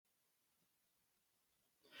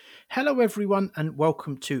Hello, everyone, and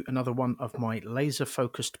welcome to another one of my laser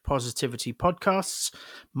focused positivity podcasts.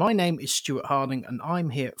 My name is Stuart Harding, and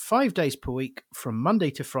I'm here 5 days per week from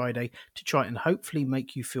Monday to Friday to try and hopefully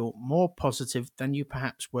make you feel more positive than you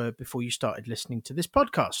perhaps were before you started listening to this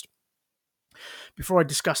podcast. Before I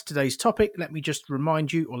discuss today's topic, let me just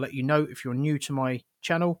remind you or let you know if you're new to my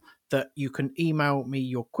channel that you can email me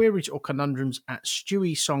your queries or conundrums at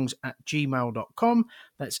steweysongs@gmail.com.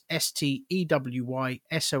 That's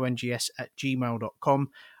steweysongs@gmail.com,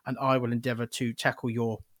 and I will endeavour to tackle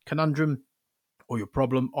your conundrum or your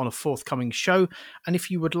problem on a forthcoming show. And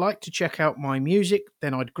if you would like to check out my music,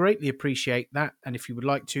 then I'd greatly appreciate that. And if you would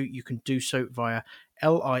like to, you can do so via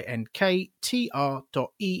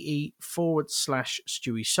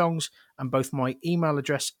linktr.ee/Stewie Songs. And both my email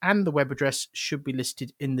address and the web address should be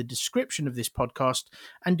listed in the description of this podcast.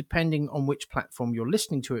 And depending on which platform you're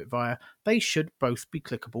listening to it via, they should both be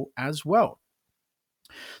clickable as well.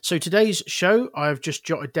 So today's show, I've just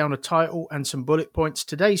jotted down a title and some bullet points.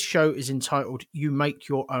 Today's show is entitled You Make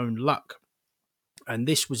Your Own Luck. And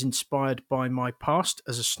this was inspired by my past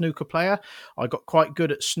as a snooker player. I got quite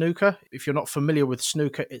good at snooker. If you're not familiar with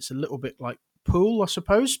snooker, it's a little bit like pool, I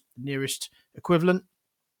suppose, the nearest equivalent.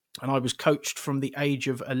 And I was coached from the age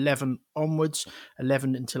of 11 onwards,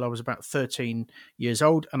 11 until I was about 13 years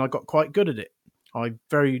old, and I got quite good at it. I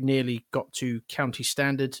very nearly got to county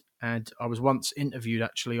standard, and I was once interviewed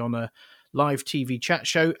actually on a live TV chat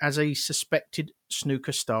show as a suspected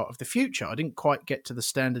snooker star of the future. I didn't quite get to the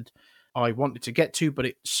standard I wanted to get to, but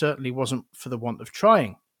it certainly wasn't for the want of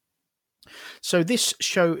trying. So this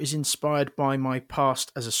show is inspired by my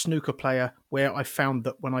past as a snooker player, where I found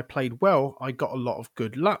that when I played well, I got a lot of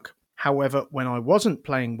good luck. However, when I wasn't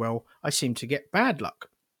playing well, I seemed to get bad luck.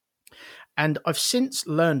 And I've since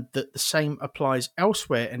learned that the same applies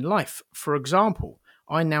elsewhere in life. For example,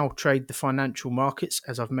 I now trade the financial markets,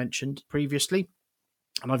 as I've mentioned previously.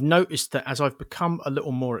 And I've noticed that as I've become a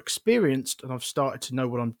little more experienced and I've started to know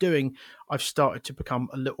what I'm doing, I've started to become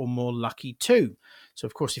a little more lucky too. So,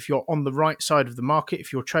 of course, if you're on the right side of the market,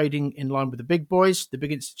 if you're trading in line with the big boys, the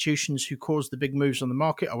big institutions who cause the big moves on the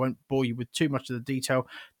market, I won't bore you with too much of the detail,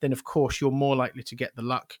 then, of course, you're more likely to get the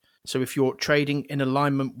luck. So if you're trading in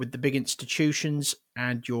alignment with the big institutions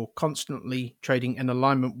and you're constantly trading in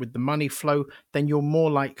alignment with the money flow, then you're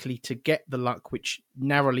more likely to get the luck, which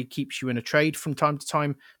narrowly keeps you in a trade from time to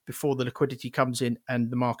time before the liquidity comes in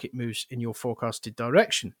and the market moves in your forecasted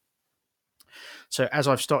direction. So as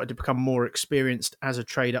I've started to become more experienced as a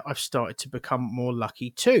trader, I've started to become more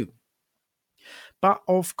lucky too. But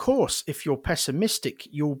of course, if you're pessimistic,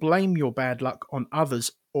 you'll blame your bad luck on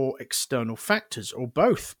others or external factors or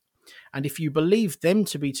both. And if you believe them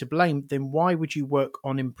to be to blame, then why would you work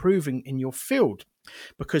on improving in your field?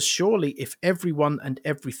 Because surely if everyone and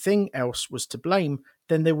everything else was to blame,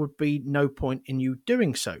 then there would be no point in you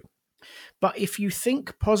doing so. But if you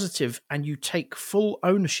think positive and you take full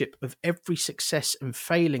ownership of every success and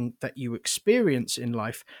failing that you experience in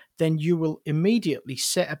life, then you will immediately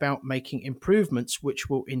set about making improvements,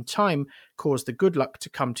 which will in time cause the good luck to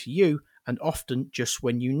come to you, and often just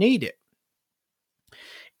when you need it.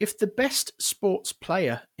 If the best sports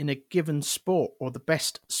player in a given sport or the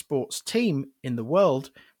best sports team in the world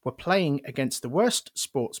were playing against the worst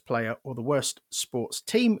sports player or the worst sports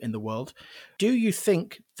team in the world, do you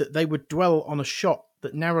think that they would dwell on a shot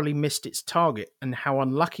that narrowly missed its target and how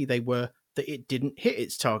unlucky they were that it didn't hit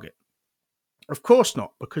its target? Of course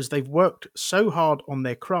not, because they've worked so hard on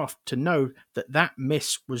their craft to know that that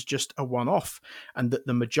miss was just a one-off and that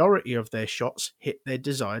the majority of their shots hit their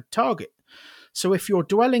desired target. So if you're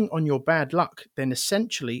dwelling on your bad luck, then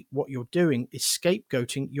essentially what you're doing is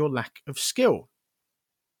scapegoating your lack of skill.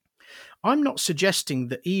 I'm not suggesting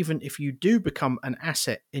that even if you do become an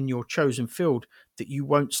asset in your chosen field, that you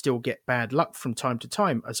won't still get bad luck from time to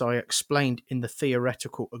time, as I explained in the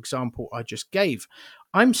theoretical example I just gave.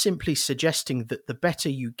 I'm simply suggesting that the better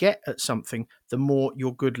you get at something, the more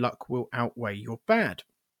your good luck will outweigh your bad.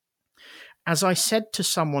 As I said to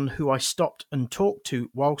someone who I stopped and talked to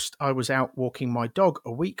whilst I was out walking my dog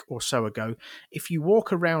a week or so ago, if you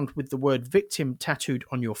walk around with the word victim tattooed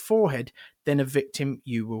on your forehead, then a victim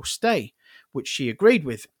you will stay, which she agreed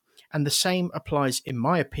with. And the same applies, in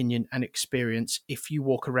my opinion and experience, if you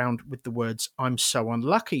walk around with the words "I'm so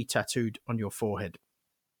unlucky" tattooed on your forehead.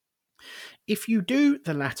 If you do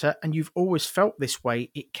the latter and you've always felt this way,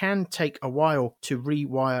 it can take a while to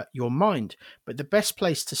rewire your mind. But the best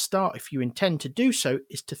place to start if you intend to do so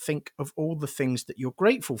is to think of all the things that you're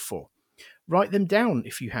grateful for. Write them down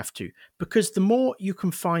if you have to, because the more you can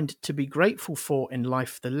find to be grateful for in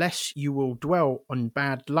life, the less you will dwell on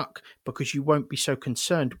bad luck, because you won't be so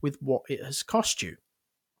concerned with what it has cost you.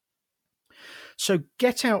 So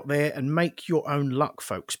get out there and make your own luck,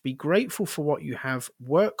 folks. Be grateful for what you have.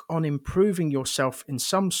 Work on improving yourself in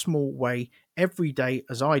some small way every day,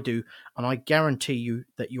 as I do, and I guarantee you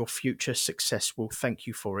that your future success will thank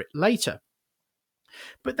you for it later.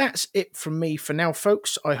 But that's it from me for now,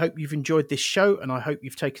 folks. I hope you've enjoyed this show and I hope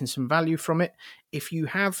you've taken some value from it. If you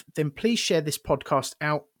have, then please share this podcast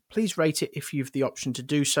out. Please rate it if you have the option to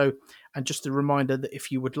do so. And just a reminder that if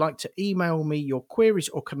you would like to email me your queries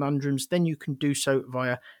or conundrums, then you can do so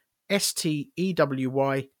via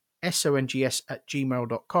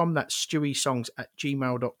steysongs@gmail.com. That's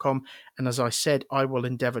stewiesongs@gmail.com. And as I said, I will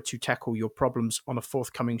endeavour to tackle your problems on a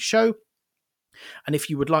forthcoming show. And if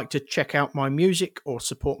you would like to check out my music or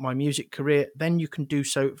support my music career, then you can do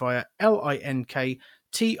so via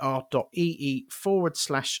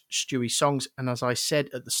linktr.ee/StewieSongs. And as I said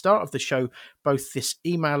at the start of the show, both this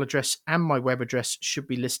email address and my web address should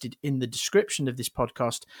be listed in the description of this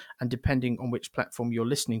podcast. And depending on which platform you're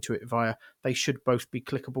listening to it via, they should both be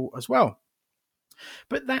clickable as well.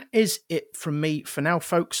 But that is it from me for now,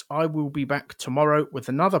 folks. I will be back tomorrow with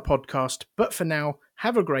another podcast. But for now,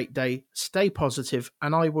 have a great day, stay positive,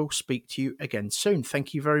 and I will speak to you again soon.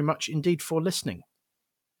 Thank you very much indeed for listening.